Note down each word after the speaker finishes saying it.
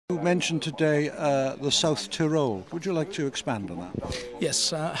You mentioned today the South Tyrol. Would you like to expand on that?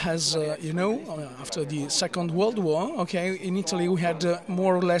 Yes, as you know, after the Second World War, in Italy we had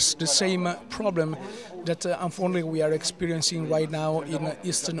more or less the same problem that unfortunately we are experiencing right now in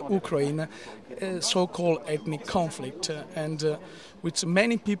eastern Ukraine, so-called ethnic conflict, and with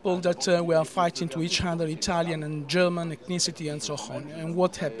many people that were fighting to each other, Italian and German ethnicity and so on. And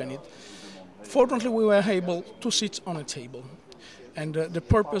what happened? Fortunately, we were able to sit on a table. And the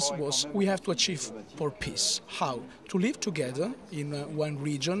purpose was we have to achieve for peace. How? To live together in one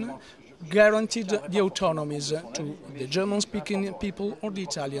region, guaranteed the autonomies to the German-speaking people or the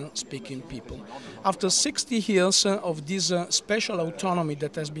Italian-speaking people. After 60 years of this special autonomy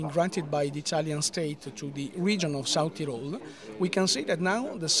that has been granted by the Italian state to the region of South Tyrol, we can say that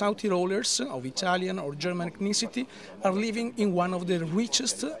now the South Tyrolers of Italian or German ethnicity are living in one of the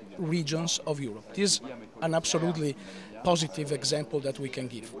richest regions of Europe. This is an absolutely positive example that we can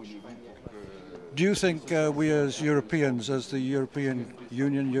give. Do you think we as Europeans, as the European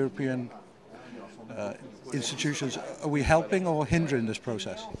Union, European institutions, are we helping or hindering this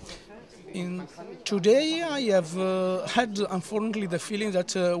process? Today I have had, unfortunately, the feeling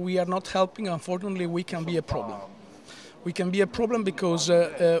that we are not helping. Unfortunately, we can be a problem. We can be a problem because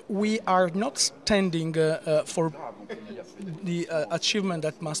we are not standing for the achievement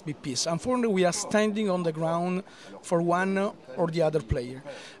that must be peace. Unfortunately, we are standing on the ground for one or the other player.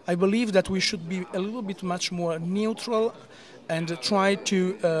 I believe that we should be a little bit much more neutral and try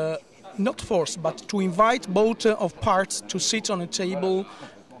to not force, but to invite both of parts to sit on a table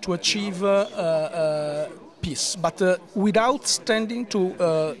to achieve peace, but without standing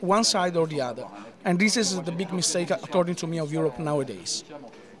to one side or the other. And this is the big mistake, according to me, of Europe nowadays.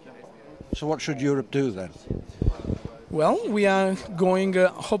 So what should Europe do then? Well, we are going,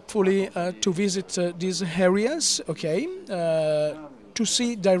 hopefully, to visit these areas, to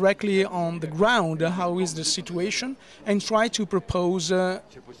see directly on the ground how is the situation and try to propose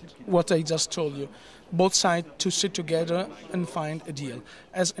what I just told you. Both sides to sit together and find a deal.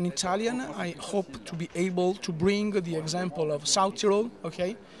 As an Italian, I hope to be able to bring the example of South Tyrol,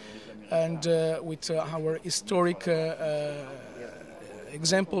 and with our historic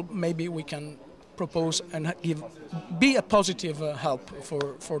example, maybe we can propose and be a positive help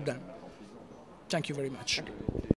for them. Thank you very much.